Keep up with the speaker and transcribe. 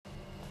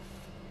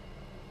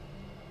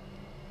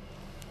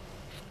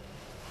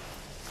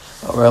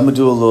All right, I'm gonna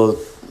do a little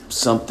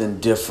something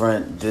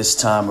different this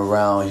time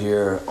around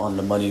here on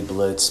the Money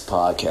Blitz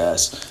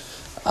podcast.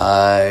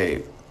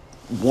 I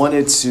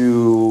wanted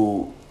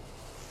to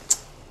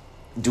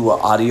do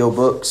an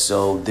audiobook,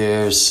 so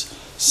there's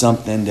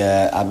something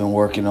that I've been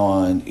working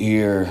on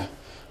here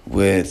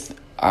with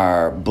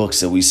our books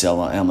that we sell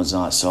on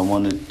Amazon. So I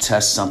wanted to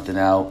test something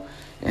out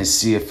and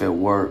see if it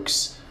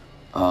works.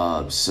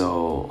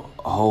 So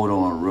hold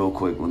on real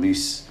quick. Let me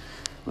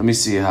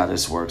see how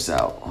this works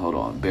out. Hold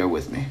on, bear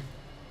with me.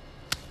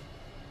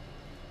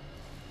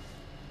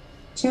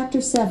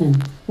 Chapter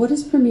 7. What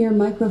is Premier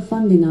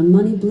Microfunding on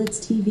Money Blitz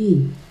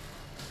TV?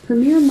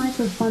 Premier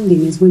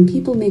Microfunding is when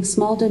people make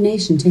small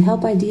donation to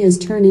help ideas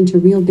turn into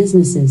real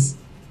businesses.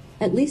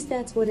 At least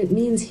that's what it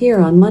means here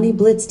on Money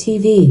Blitz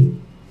TV.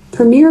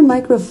 Premier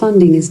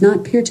Microfunding is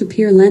not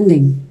peer-to-peer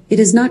lending, it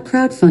is not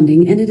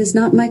crowdfunding, and it is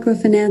not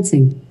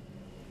microfinancing.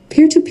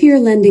 Peer-to-peer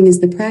lending is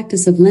the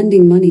practice of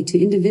lending money to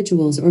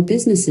individuals or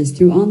businesses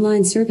through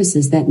online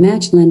services that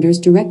match lenders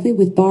directly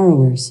with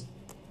borrowers.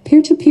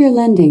 Peer-to-peer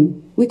lending,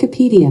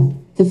 Wikipedia,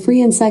 the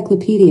free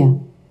encyclopedia.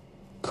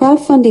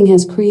 Crowdfunding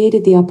has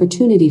created the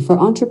opportunity for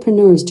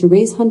entrepreneurs to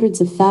raise hundreds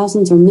of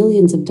thousands or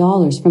millions of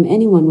dollars from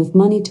anyone with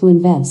money to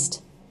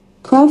invest.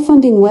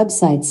 Crowdfunding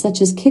websites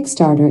such as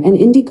Kickstarter and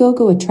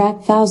Indiegogo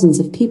attract thousands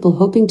of people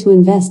hoping to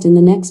invest in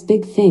the next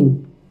big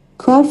thing.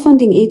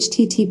 Crowdfunding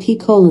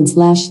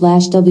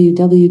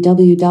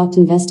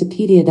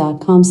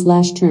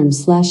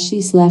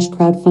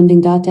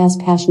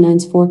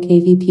http://www.investopedia.com/term/she/crowdfunding.as-9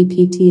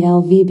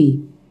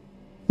 4kvpptlvb.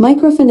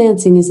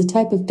 Microfinancing is a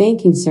type of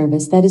banking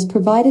service that is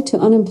provided to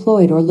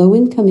unemployed or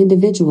low-income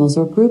individuals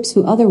or groups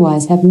who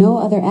otherwise have no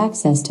other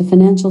access to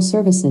financial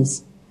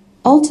services.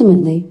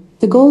 Ultimately,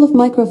 the goal of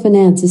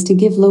microfinance is to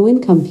give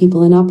low-income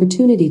people an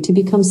opportunity to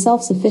become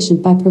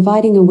self-sufficient by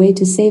providing a way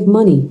to save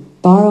money,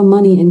 borrow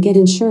money, and get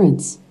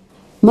insurance.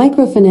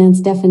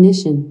 Microfinance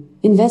definition.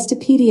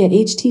 Investopedia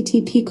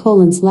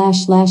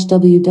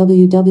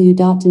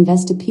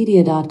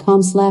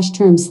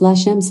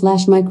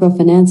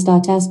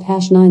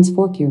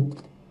http://www.investopedia.com/term/m/microfinance.as-9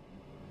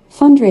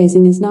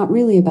 Fundraising is not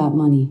really about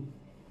money.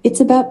 It's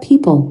about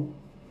people.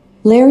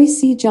 Larry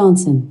C.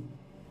 Johnson.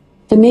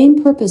 The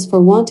main purpose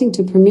for wanting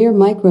to Premier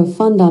Micro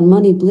Fund on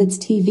Money Blitz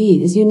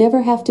TV is you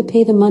never have to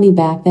pay the money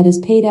back that is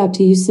paid out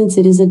to you since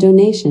it is a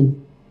donation.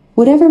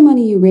 Whatever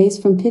money you raise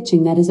from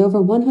pitching that is over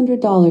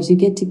 $100, you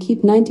get to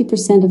keep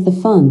 90% of the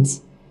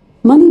funds.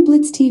 Money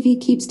Blitz TV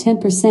keeps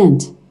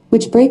 10%,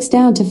 which breaks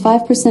down to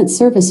 5%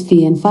 service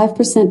fee and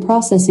 5%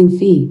 processing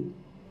fee.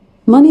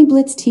 Money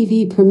Blitz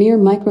TV Premier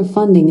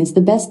Microfunding is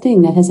the best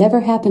thing that has ever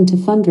happened to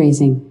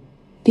fundraising.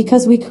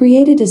 Because we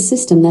created a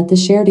system that the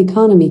shared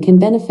economy can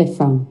benefit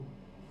from.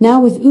 Now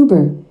with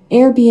Uber,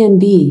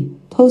 Airbnb,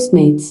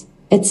 Postmates,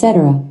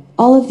 etc.,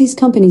 all of these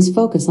companies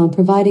focus on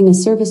providing a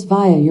service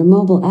via your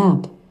mobile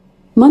app.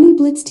 Money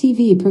Blitz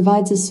TV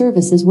provides a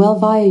service as well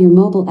via your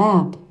mobile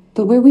app,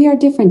 but where we are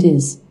different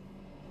is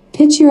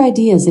pitch your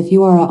ideas if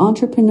you are an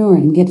entrepreneur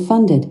and get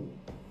funded.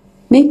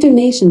 Make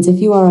donations if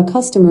you are a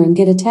customer and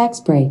get a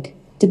tax break,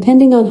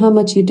 depending on how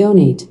much you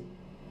donate.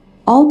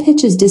 All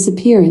pitches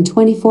disappear in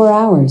 24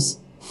 hours,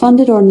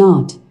 funded or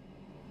not.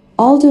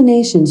 All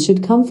donations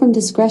should come from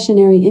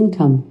discretionary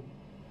income.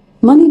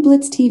 Money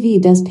Blitz TV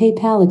does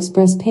PayPal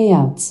Express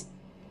payouts.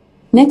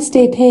 Next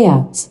day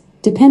payouts,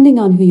 depending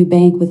on who you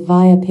bank with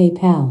via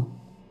PayPal.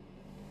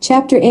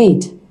 Chapter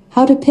 8.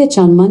 How to pitch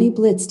on Money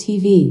Blitz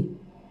TV.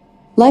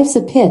 Life's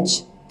a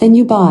pitch, then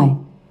you buy.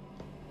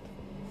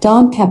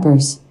 Don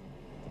Peppers.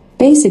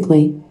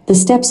 Basically, the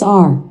steps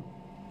are: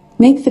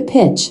 make the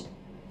pitch,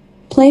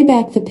 play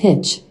back the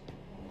pitch,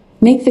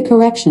 make the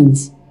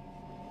corrections,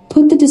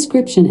 put the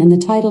description and the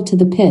title to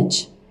the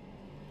pitch,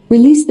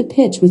 release the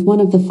pitch with one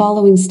of the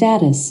following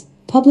status: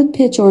 public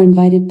pitch or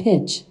invited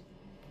pitch.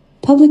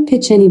 Public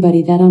pitch,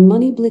 anybody that on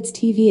Money Blitz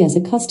TV as a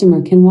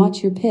customer can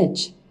watch your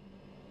pitch.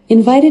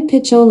 Invited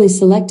pitch, only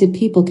selected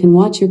people can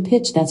watch your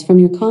pitch that's from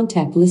your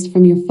contact list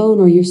from your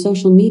phone or your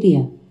social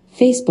media,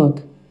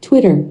 Facebook,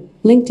 Twitter,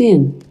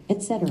 LinkedIn,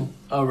 etc.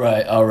 All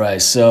right.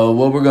 So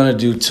what we're going to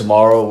do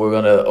tomorrow,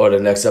 or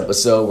the next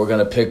episode, we're going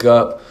to pick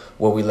up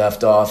where we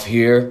left off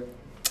here.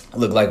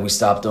 Look like we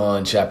stopped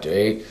on chapter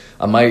 8.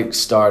 I might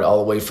start all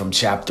the way from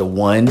chapter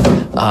 1.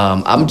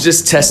 I'm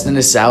just testing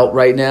this out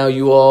right now,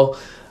 you all.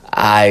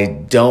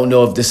 I don't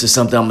know if this is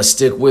something I'm going to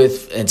stick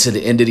with until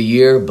the end of the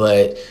year,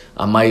 but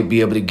I might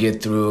be able to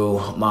get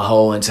through my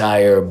whole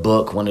entire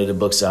book, one of the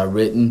books I've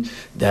written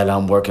that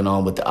I'm working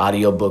on with the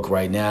audio book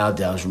right now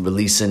that I was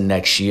releasing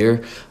next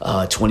year,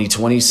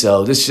 2020.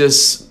 So this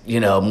just,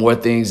 more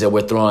things that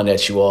we're throwing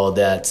at you all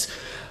that's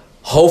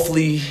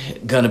hopefully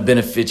going to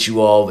benefit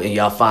you all and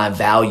y'all find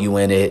value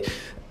in it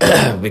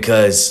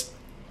because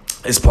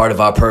it's part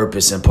of our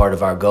purpose and part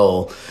of our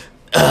goal.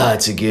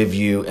 To give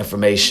you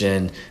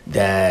information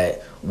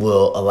that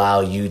will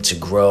allow you to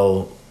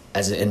grow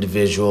as an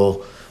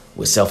individual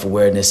with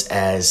self-awareness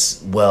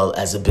as well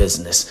as a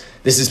business.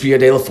 This is Pierre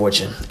De La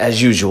Fortune. As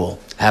usual,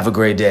 have a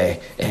great day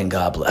and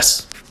God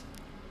bless.